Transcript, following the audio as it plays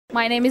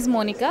My name is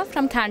Mounika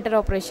from Kantar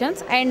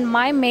operations, and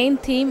my main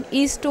theme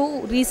is to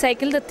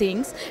recycle the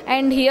things.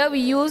 And here we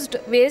used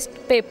waste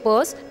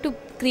papers to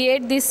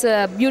create this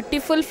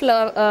beautiful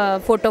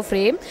photo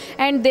frame,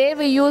 and there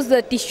we use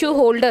the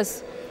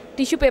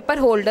tissue paper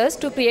holders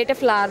to create a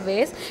flower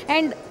vase.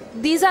 And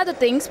these are the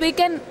things we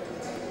can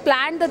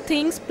plant the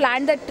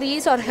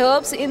trees or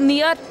herbs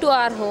near to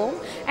our home.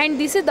 And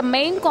this is the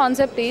main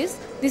concept, is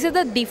this is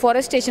the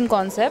deforestation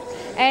concept.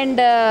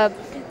 And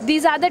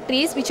these are the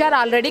trees which are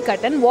already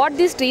cut, and what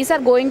these trees are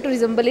going to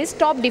resemble is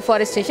stop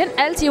deforestation,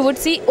 else you would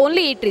see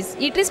only e-trees.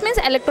 E-trees means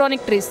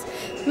electronic trees,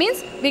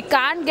 means we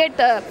can't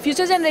get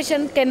future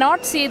generation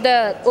cannot see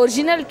the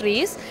original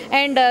trees.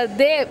 And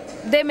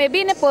they may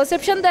be in a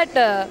perception that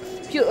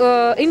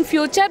in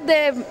future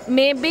they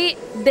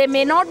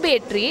may not be a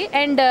tree.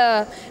 And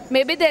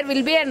maybe there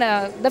will be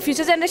the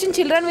future generation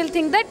children will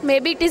think that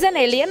maybe it is an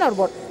alien or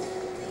what.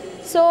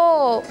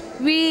 So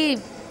we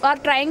are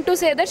trying to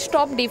say that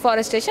stop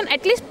deforestation,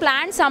 at least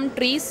plant some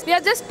trees. We are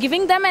just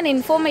giving them an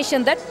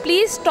information that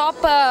please stop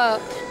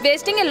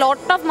wasting a lot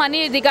of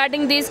money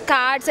regarding these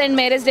cards and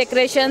marriage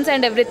decorations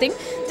and everything.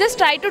 Just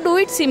try to do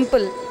it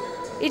simple.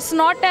 It's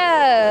not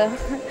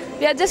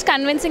we are just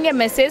convincing a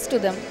message to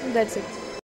them. That's it.